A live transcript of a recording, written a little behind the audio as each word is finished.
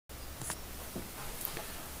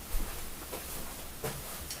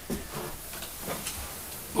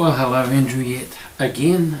Well, hello, Andrew yet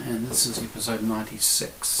again, and this is episode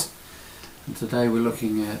 96. And today we're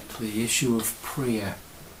looking at the issue of prayer.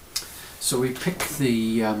 So we pick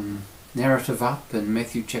the narrative up in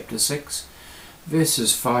Matthew chapter 6,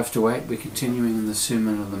 verses 5 to 8. We're continuing in the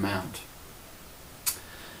Sermon on the Mount.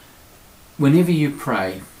 Whenever you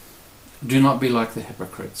pray, do not be like the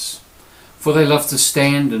hypocrites, for they love to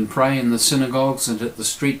stand and pray in the synagogues and at the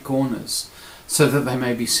street corners, so that they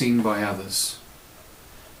may be seen by others.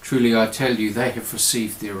 Truly I tell you, they have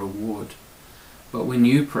received their reward. But when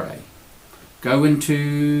you pray, go into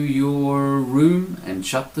your room and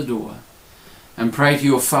shut the door, and pray to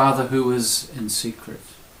your Father who is in secret.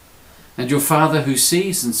 And your Father who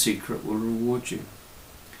sees in secret will reward you.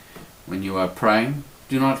 When you are praying,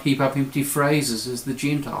 do not heap up empty phrases as the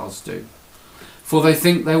Gentiles do, for they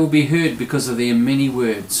think they will be heard because of their many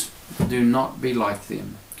words. Do not be like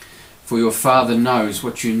them, for your Father knows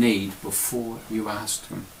what you need before you ask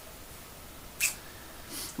Him.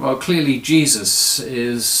 Well, clearly Jesus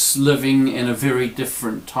is living in a very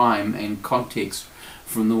different time and context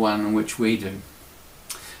from the one in which we do.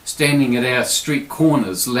 Standing at our street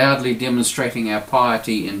corners, loudly demonstrating our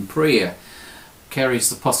piety in prayer, carries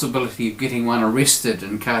the possibility of getting one arrested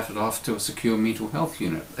and carted off to a secure mental health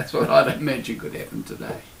unit. That's what I'd imagine could happen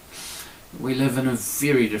today. We live in a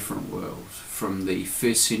very different world from the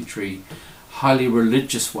first century highly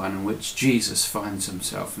religious one in which Jesus finds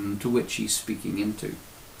himself and to which he's speaking into.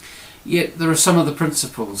 Yet there are some of the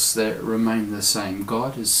principles that remain the same.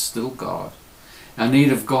 God is still God. Our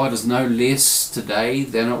need of God is no less today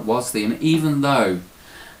than it was then, even though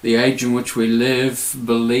the age in which we live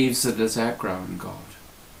believes it has outgrown God.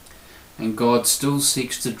 And God still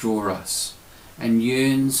seeks to draw us and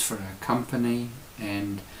yearns for our company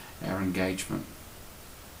and our engagement.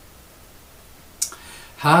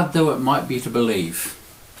 Hard though it might be to believe,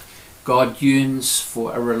 God yearns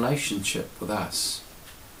for a relationship with us,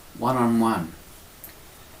 one-on-one.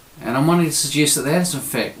 And I'm wanting to suggest that that is in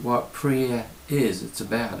fact what prayer is. It's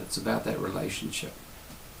about that relationship.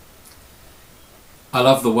 I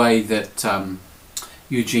love the way that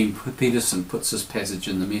Eugene Peterson puts this passage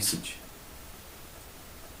in the Message.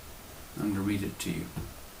 I'm going to read it to you.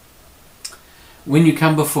 When you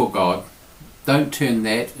come before God, don't turn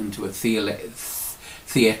that into a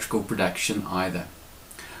theatrical production either.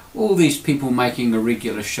 All these people making a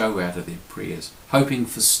regular show out of their prayers, hoping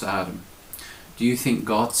for stardom. Do you think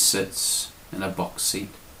God sits in a box seat?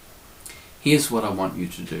 Here's what I want you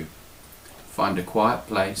to do. Find a quiet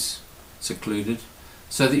place, secluded,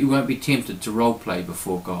 so that you won't be tempted to role play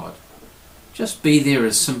before God. Just be there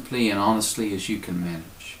as simply and honestly as you can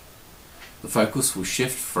manage. The focus will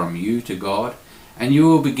shift from you to God, and you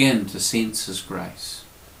will begin to sense His grace.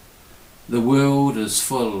 The world is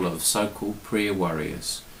full of so-called prayer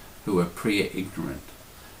warriors who are prayer ignorant.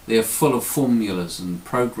 They are full of formulas and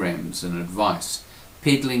programs and advice,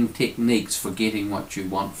 peddling techniques for getting what you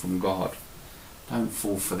want from God. Don't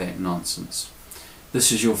fall for that nonsense.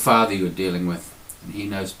 This is your Father you're dealing with, and He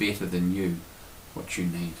knows better than you what you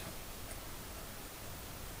need.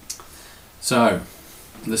 So,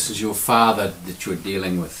 this is your Father that you're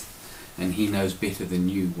dealing with, and He knows better than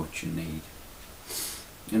you what you need.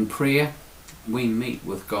 In prayer, we meet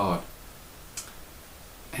with God.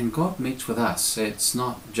 And God meets with us. It's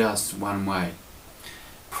not just one way.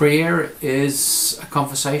 Prayer is a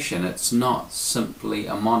conversation. It's not simply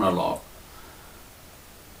a monologue.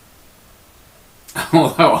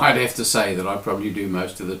 Although I'd have to say that I probably do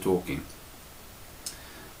most of the talking.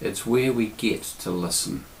 It's where we get to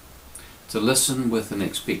listen. To listen with an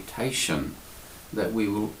expectation that we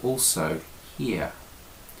will also hear.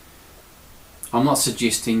 I'm not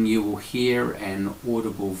suggesting you will hear an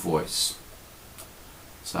audible voice.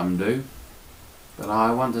 Some do, but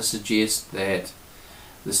I want to suggest that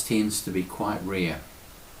this tends to be quite rare.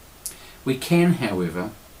 We can,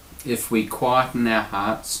 however, if we quieten our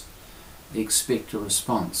hearts, expect a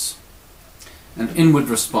response. An inward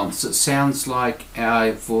response that sounds like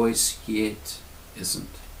our voice yet isn't.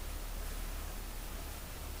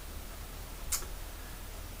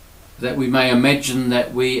 That we may imagine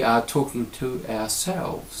that we are talking to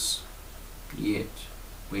ourselves, yet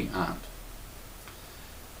we aren't.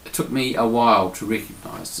 It took me a while to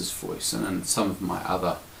recognise this voice, and in some of my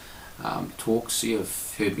other talks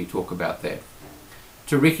you've heard me talk about that.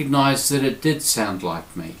 To recognise that it did sound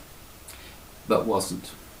like me, but wasn't.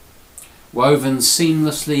 Woven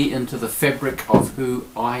seamlessly into the fabric of who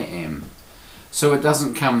I am, so it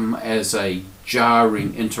doesn't come as a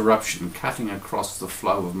jarring interruption cutting across the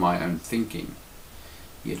flow of my own thinking,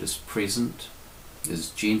 yet is present, is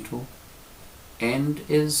gentle, and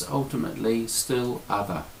is ultimately still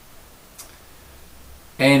other.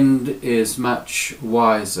 and is much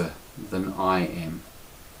wiser than I am.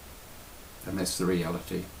 And that's the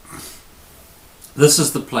reality. This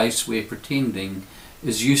is the place where pretending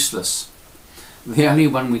is useless. The only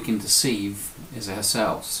one we can deceive is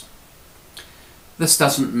ourselves. This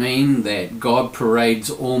doesn't mean that God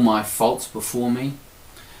parades all my faults before me,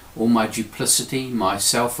 all my duplicity, my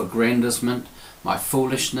self-aggrandizement, my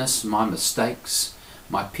foolishness, my mistakes,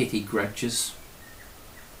 my petty grudges.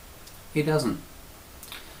 He doesn't.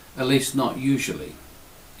 At least not usually.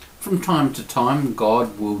 From time to time,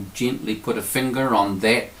 God will gently put a finger on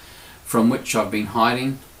that from which I've been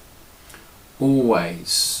hiding,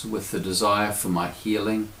 always with the desire for my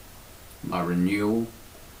healing, my renewal,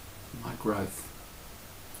 my growth.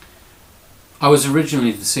 I was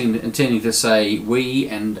originally intending to say we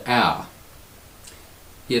and our,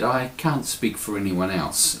 yet I can't speak for anyone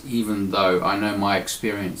else, even though I know my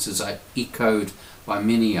experiences are echoed by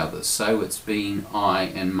many others, so it's been I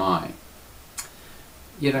and my.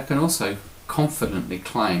 Yet I can also confidently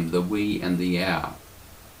claim the we and the our.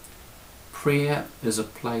 Prayer is a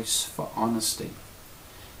place for honesty,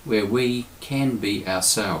 where we can be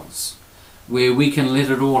ourselves, where we can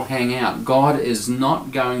let it all hang out. God is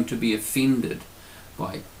not going to be offended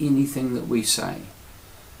by anything that we say.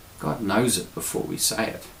 God knows it before we say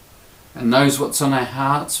it, and knows what's on our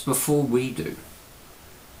hearts before we do.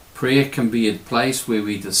 Prayer can be a place where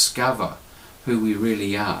we discover who we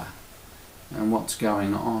really are and what's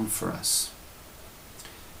going on for us.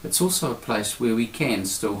 It's also a place where we can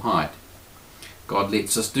still hide. God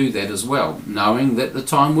lets us do that as well, knowing that the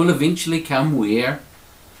time will eventually come where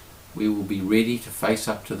we will be ready to face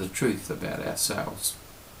up to the truth about ourselves.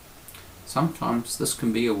 Sometimes this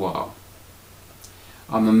can be a while.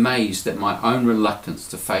 I'm amazed at my own reluctance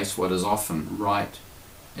to face what is often right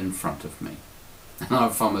in front of me. And I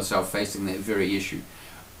find myself facing that very issue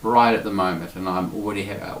right at the moment, and I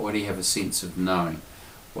already have a sense of knowing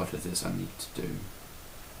what it is I need to do.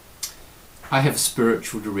 I have a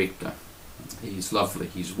spiritual director. He's lovely,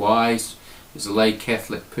 he's wise, he's a lay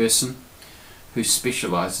Catholic person who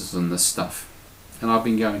specialises in this stuff, and I've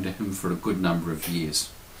been going to him for a good number of years.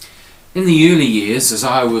 In the early years, as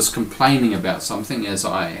I was complaining about something, as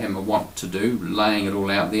I am wont to do, laying it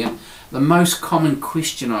all out there, the most common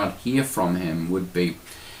question I'd hear from him would be,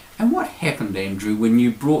 "And what happened, Andrew, when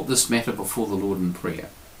you brought this matter before the Lord in prayer?"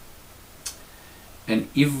 And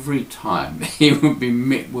every time he would be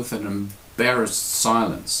met with an embarrassed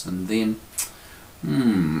silence, and then,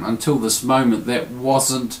 until this moment, that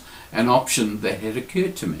wasn't an option that had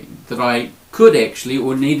occurred to me, that I could actually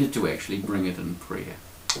or needed to actually bring it in prayer.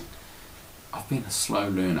 I've been a slow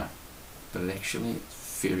learner, but actually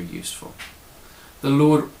it's very useful. The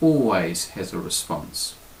Lord always has a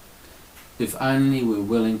response, if only we're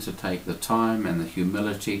willing to take the time and the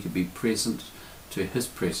humility to be present to His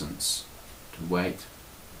presence, to wait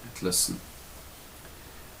and listen.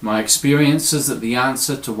 My experience is that the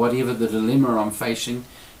answer to whatever the dilemma I'm facing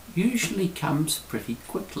usually comes pretty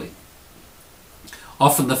quickly.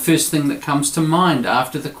 Often the first thing that comes to mind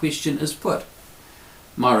after the question is put.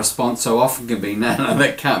 My response so often can be, no,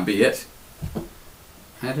 that can't be it.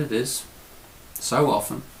 And it is. So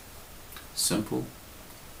often. Simple,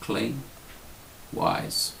 clean,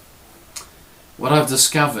 wise. What I've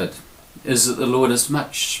discovered is that the Lord is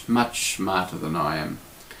much, much smarter than I am.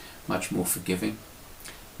 Much more forgiving,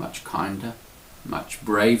 much kinder, much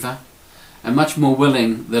braver, and much more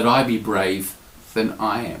willing that I be brave than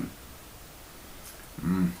I am.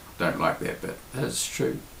 Don't like that bit. That is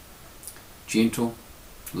true. Gentle,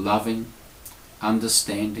 loving,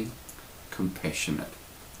 understanding, compassionate.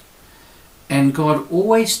 And God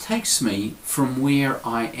always takes me from where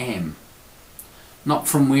I am. Not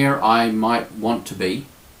from where I might want to be,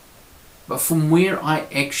 but from where I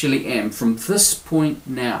actually am, from this point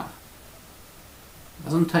now. It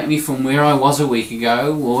doesn't take me from where I was a week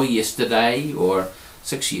ago, or yesterday, or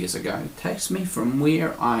 6 years ago. It takes me from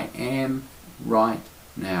where I am right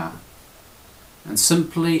now, and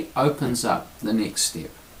simply opens up the next step.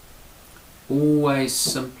 Always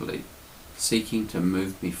simply seeking to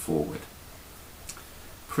move me forward.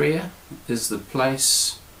 Prayer is the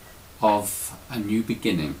place of a new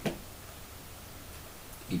beginning.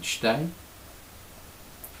 Each day,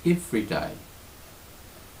 every day,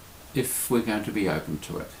 if we're going to be open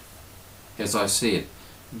to it. As I said,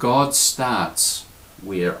 God starts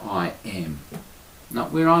where I am.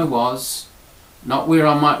 Not where I was, not where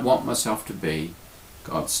I might want myself to be.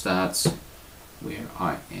 God starts where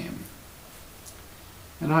I am.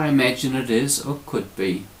 And I imagine it is, or could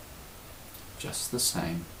be, just the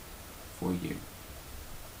same for you.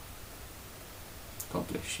 God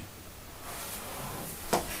bless you.